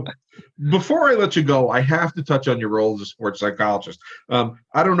 Before I let you go, I have to touch on your role as a sports psychologist.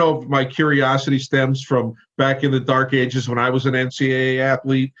 I don't know if my curiosity stems from back in the dark ages when I was an NCAA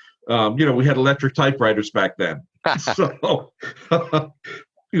athlete. We had electric typewriters back then. So,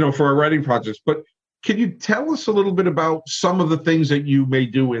 for our writing projects. But can you tell us a little bit about some of the things that you may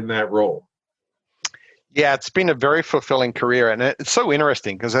do in that role? Yeah, it's been a very fulfilling career. And it's so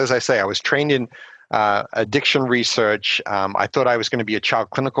interesting because, as I say, I was trained in addiction research. I thought I was going to be a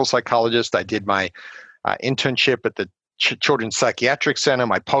child clinical psychologist. I did my internship at the Children's Psychiatric Center,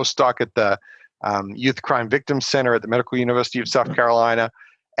 my postdoc at the Youth Crime Victims Center at the Medical University of South Carolina.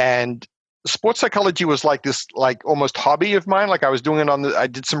 And sports psychology was like this, almost hobby of mine. Like I was doing it I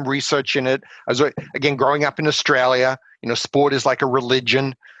did some research in it. I was, again, growing up in Australia, sport is like a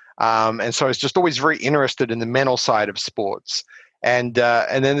religion. And so I was just always very interested in the mental side of sports. And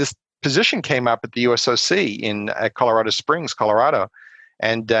then this position came up at the USOC in Colorado Springs, Colorado.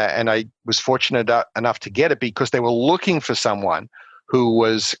 And I was fortunate enough to get it because they were looking for someone who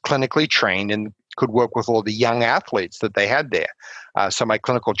was clinically trained and could work with all the young athletes that they had there. So my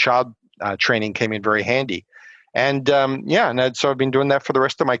clinical child training came in very handy. And so I've been doing that for the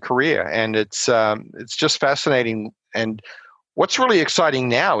rest of my career. And it's just fascinating. And what's really exciting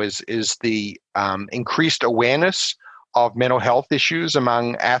now is the increased awareness of mental health issues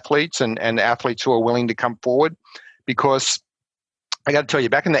among athletes and athletes who are willing to come forward. Because I got to tell you,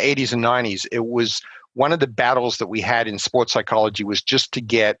 back in the 80s and 90s, it was one of the battles that we had in sports psychology was just to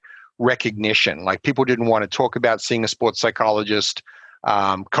get recognition. Like people didn't want to talk about seeing a sports psychologist.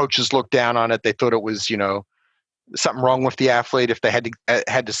 Coaches looked down on it. They thought it was, something wrong with the athlete if they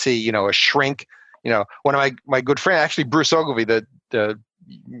had to see, a shrink. One of my good friend, actually Bruce Ogilvie,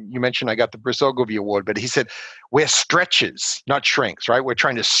 you mentioned I got the Bruce Ogilvie Award, but he said, we're stretches, not shrinks, right? We're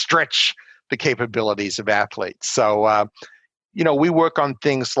trying to stretch the capabilities of athletes. So, we work on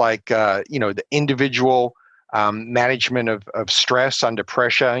things like, the individual management of stress under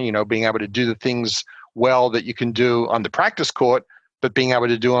pressure, being able to do the things well that you can do on the practice court, but being able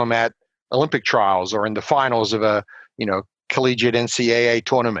to do them at Olympic trials or in the finals of a, collegiate NCAA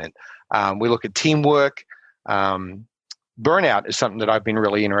tournament. We look at teamwork. Burnout is something that I've been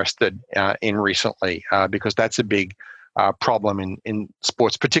really interested in recently because that's a big problem in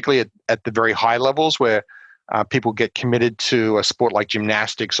sports, particularly at the very high levels where people get committed to a sport like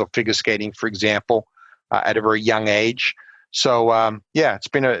gymnastics or figure skating, for example, at a very young age. So yeah, it's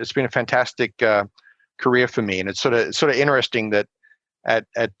been a fantastic career for me, and it's sort of interesting that at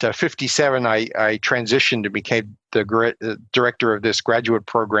 57 I transitioned and became the director of this graduate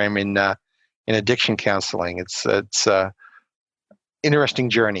program in addiction counseling. It's interesting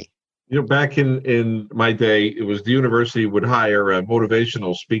journey. Back in my day, it was the university would hire a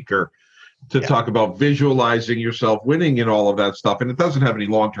motivational speaker to talk about visualizing yourself winning and all of that stuff, and it doesn't have any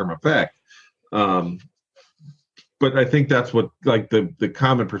long-term effect. But I think that's what like the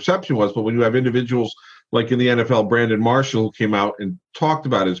common perception was. But when you have individuals like in the NFL, Brandon Marshall, who came out and talked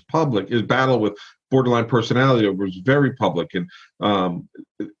about his battle with borderline personality, was very public, and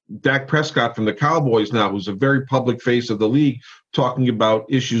Dak Prescott from the Cowboys now, who's a very public face of the league, talking about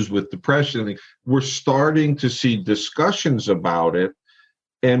issues with depression. We're starting to see discussions about it,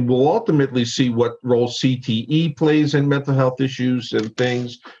 and we'll ultimately see what role CTE plays in mental health issues and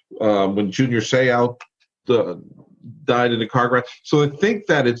things. When Junior Seau died in a car crash. So I think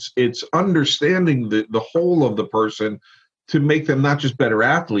that it's understanding the whole of the person to make them not just better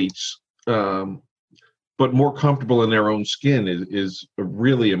athletes, but more comfortable in their own skin is a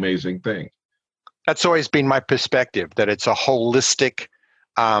really amazing thing. That's always been my perspective, that it's a holistic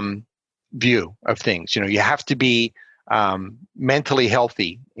view of things. You have to be mentally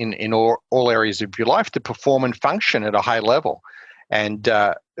healthy in all areas of your life to perform and function at a high level. And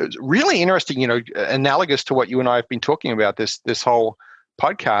it's really interesting, analogous to what you and I have been talking about this whole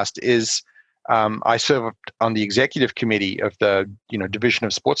podcast is I serve on the executive committee of the Division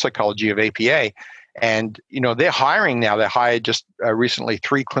of Sports Psychology of APA. And, they're hiring now. They hired just recently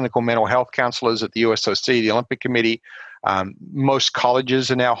 3 clinical mental health counselors at the USOC, the Olympic Committee. Most colleges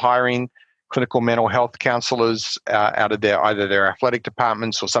are now hiring clinical mental health counselors out of either their athletic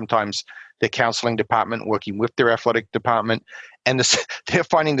departments or sometimes their counseling department working with their athletic department. And they're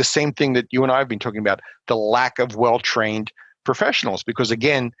finding the same thing that you and I have been talking about, the lack of well-trained professionals. Because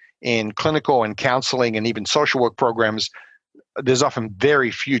again, in clinical and counseling and even social work programs, there's often very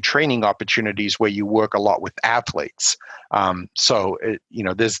few training opportunities where you work a lot with athletes. So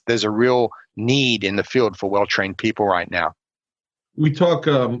there's a real need in the field for well-trained people right now. We talk,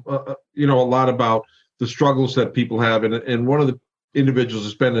 a lot about the struggles that people have, and one of the individuals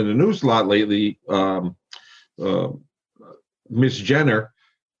that's been in the news a lot lately, Miss Jenner.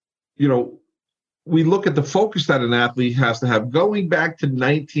 We look at the focus that an athlete has to have going back to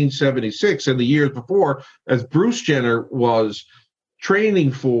 1976 and the years before, as Bruce Jenner was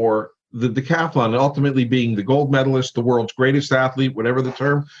training for the decathlon and ultimately being the gold medalist, the world's greatest athlete, whatever the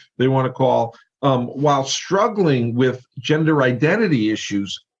term they want to call, while struggling with gender identity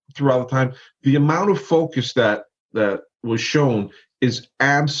issues throughout the time. The amount of focus that was shown is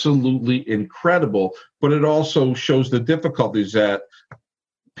absolutely incredible, but it also shows the difficulties that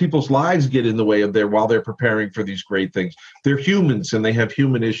people's lives get in the way of while they're preparing for these great things. They're humans and they have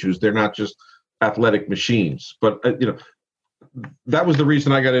human issues. They're not just athletic machines. But, that was the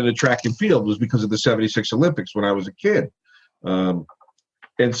reason I got into track and field, was because of the 76 Olympics when I was a kid.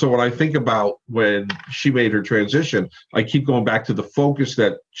 And so when I think about when she made her transition, I keep going back to the focus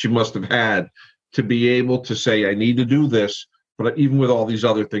that she must have had to be able to say, I need to do this, but even with all these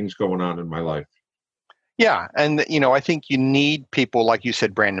other things going on in my life. Yeah, and I think you need people like you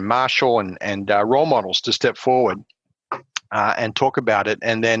said, Brandon Marshall, and role models to step forward and talk about it.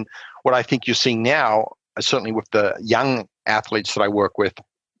 And then what I think you're seeing now, certainly with the young athletes that I work with,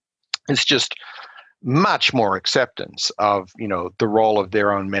 is just much more acceptance of the role of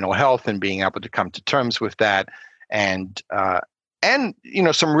their own mental health and being able to come to terms with that, and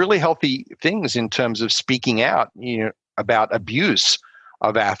some really healthy things in terms of speaking out about abuse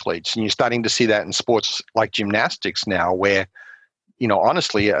of athletes. And you're starting to see that in sports like gymnastics now, where,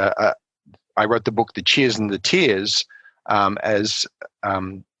 honestly, I wrote the book, The Cheers and the Tears, as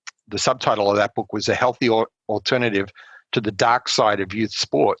the subtitle of that book was A Healthy Alternative to the Dark Side of Youth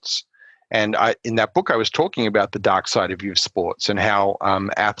Sports. And in that book, I was talking about the dark side of youth sports and how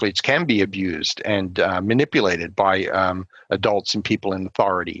athletes can be abused and manipulated by adults and people in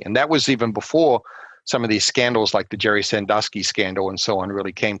authority. And that was even before some of these scandals like the Jerry Sandusky scandal and so on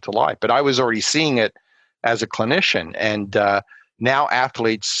really came to light. But I was already seeing it as a clinician. And now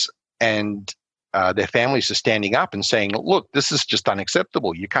athletes and their families are standing up and saying, look, this is just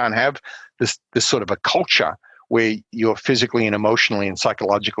unacceptable. You can't have this sort of a culture where you're physically and emotionally and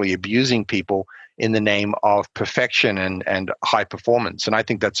psychologically abusing people in the name of perfection and high performance. And I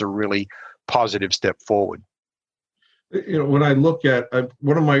think that's a really positive step forward. When I look at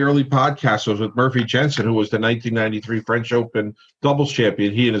one of my early podcasts was with Murphy Jensen, who was the 1993 French Open doubles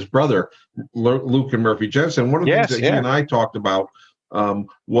champion, he and his brother, Luke and Murphy Jensen. One of the things that he and I talked about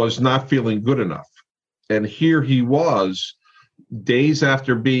was not feeling good enough. And here he was days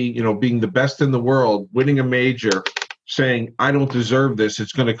after being the best in the world, winning a major, saying, I don't deserve this,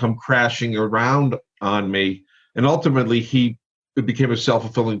 it's going to come crashing around on me. And ultimately, it became a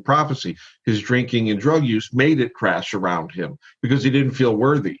self-fulfilling prophecy. His drinking and drug use made it crash around him because he didn't feel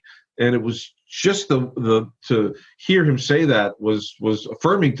worthy. And it was just to hear him say that was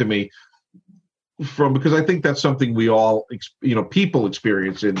affirming to me, because I think that's something we all, people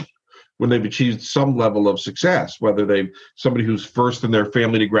experience when they've achieved some level of success, whether somebody who's first in their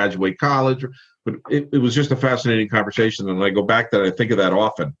family to graduate college. But it was just a fascinating conversation, and I go back to that. I think of that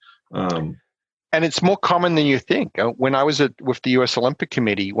often. And it's more common than you think. When I was with the U.S. Olympic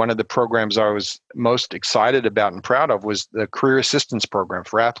Committee, one of the programs I was most excited about and proud of was the Career Assistance Program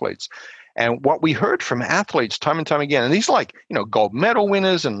for athletes. And what we heard from athletes time and time again, and these gold medal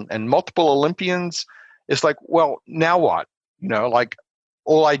winners and multiple Olympians, is like, well, now what?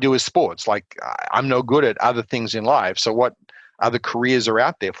 All I do is sports. Like, I'm no good at other things in life. So what other careers are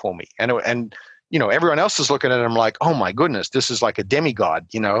out there for me? And everyone else is looking at it. I'm like, oh my goodness, this is like a demigod,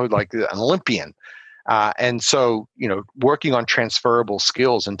 like an Olympian. And so, working on transferable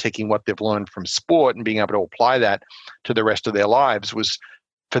skills and taking what they've learned from sport and being able to apply that to the rest of their lives was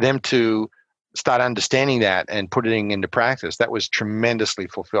for them to start understanding that and putting into practice. That was tremendously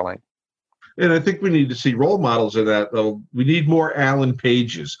fulfilling. And I think we need to see role models of that. We need more Alan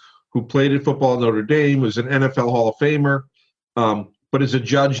Pages, who played at football at Notre Dame, was an NFL Hall of Famer, but is a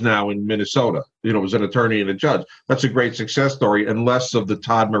judge now in Minnesota. Was an attorney and a judge. That's a great success story, and less of the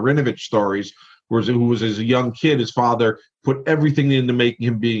Todd Marinovich stories, who was as a young kid, his father put everything into making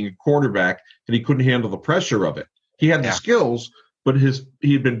him being a quarterback, and he couldn't handle the pressure of it. He had the skills, but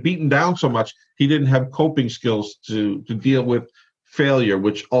he had been beaten down so much, he didn't have coping skills to deal with failure,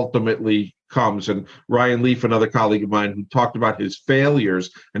 which ultimately comes. And Ryan Leaf, another colleague of mine, who talked about his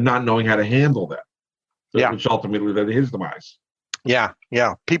failures and not knowing how to handle them, which ultimately led to his demise. Yeah.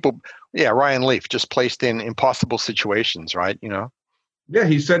 Ryan Leaf, just placed in impossible situations, right? Yeah,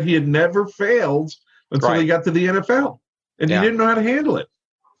 he said he had never failed until he got to the NFL, and he didn't know how to handle it.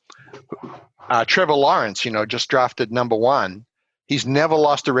 Trevor Lawrence, just drafted number 1. He's never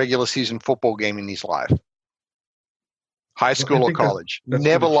lost a regular season football game in his life. High school or college. That's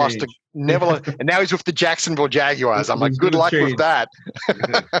never lost. And now he's with the Jacksonville Jaguars. I'm like, good luck with that.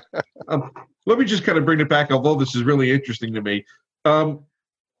 Let me just kind of bring it back, although this is really interesting to me. Our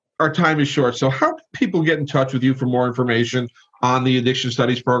time is short. So how can people get in touch with you for more information on the Addiction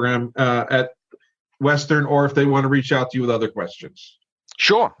Studies program at Western, or if they want to reach out to you with other questions?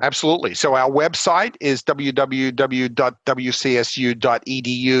 Sure, absolutely. So our website is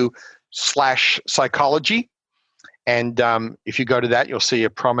www.wcsu.edu/psychology. And if you go to that, you'll see a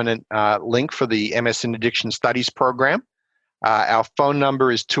prominent link for the MS in Addiction Studies program. Our phone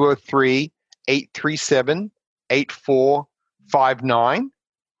number is 203-837-8459.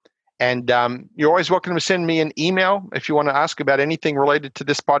 And you're always welcome to send me an email if you want to ask about anything related to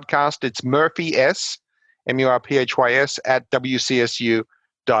this podcast. It's Murphy S, MURPHYS @wcsu.edu.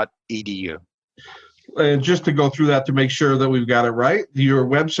 And just to go through that to make sure that we've got it right, your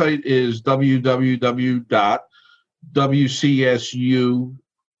website is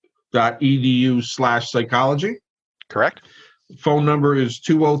www.wcsu.edu/psychology. Correct. Phone number is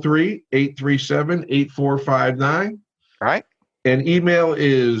 203-837-8459. All right. And email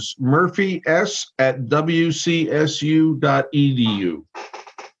is murphys@wcsu.edu.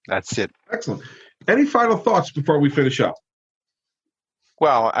 That's it. Excellent. Any final thoughts before we finish up?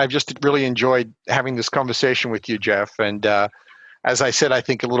 Well, I've just really enjoyed having this conversation with you, Jeff. And as I said, I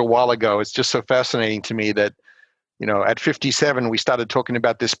think a little while ago, it's just so fascinating to me that, at 57, we started talking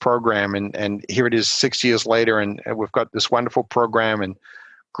about this program, and here it is 6 years later, and we've got this wonderful program and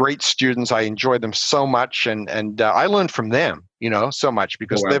great students. I enjoy them so much, and I learned from them, so much,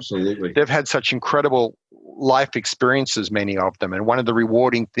 because they've had such incredible life experiences, many of them. And one of the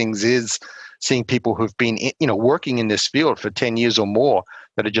rewarding things is seeing people who've been, working in this field for 10 years or more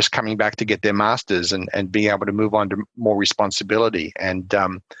that are just coming back to get their masters and being able to move on to more responsibility. And,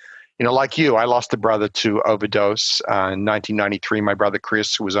 like you, I lost a brother to overdose in 1993. My brother,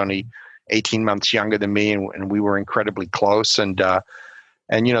 Chris, who was only 18 months younger than me, and we were incredibly close. And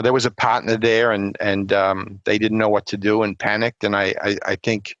there was a partner there, and they didn't know what to do and panicked. And I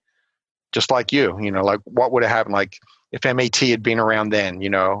think, just like you, like what would have happened, like if MAT had been around then,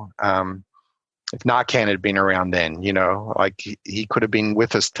 if Narcan had been around then, like he could have been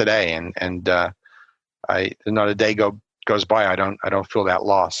with us today. And not a day goes by I don't feel that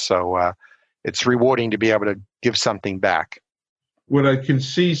loss. So it's rewarding to be able to give something back. When I can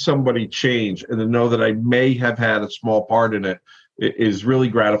see somebody change and to know that I may have had a small part in it is really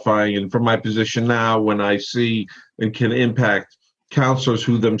gratifying. And from my position now, when I see and can impact counselors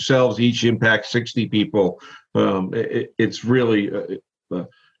who themselves each impact 60 people, it's really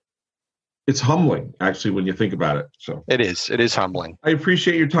it's humbling, actually, when you think about it. So it is humbling. I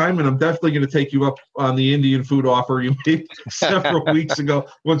appreciate your time, and I'm definitely going to take you up on the Indian food offer you made several weeks ago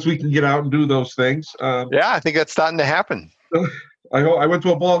once we can get out and do those things. Yeah, I think that's starting to happen. I went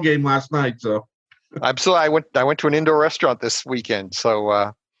to a ball game last night, so absolutely. I went to an indoor restaurant this weekend,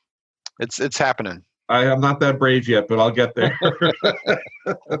 so it's happening. I am not that brave yet, but I'll get there.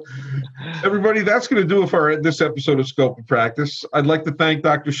 Everybody, that's going to do it for this episode of Scope of Practice. I'd like to thank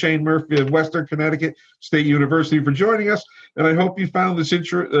Dr. Shane Murphy of Western Connecticut State University for joining us, and I hope you found this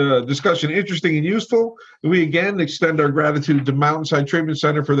discussion interesting and useful. We again extend our gratitude to Mountainside Treatment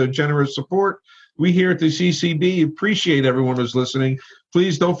Center for their generous support. We here at the CCB appreciate everyone who's listening.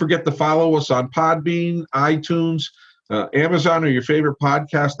 Please don't forget to follow us on Podbean, iTunes, Amazon, or your favorite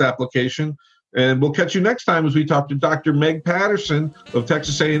podcast application. And we'll catch you next time as we talk to Dr. Meg Patterson of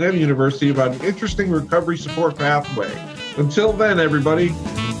Texas A&M University about an interesting recovery support pathway. Until then, everybody,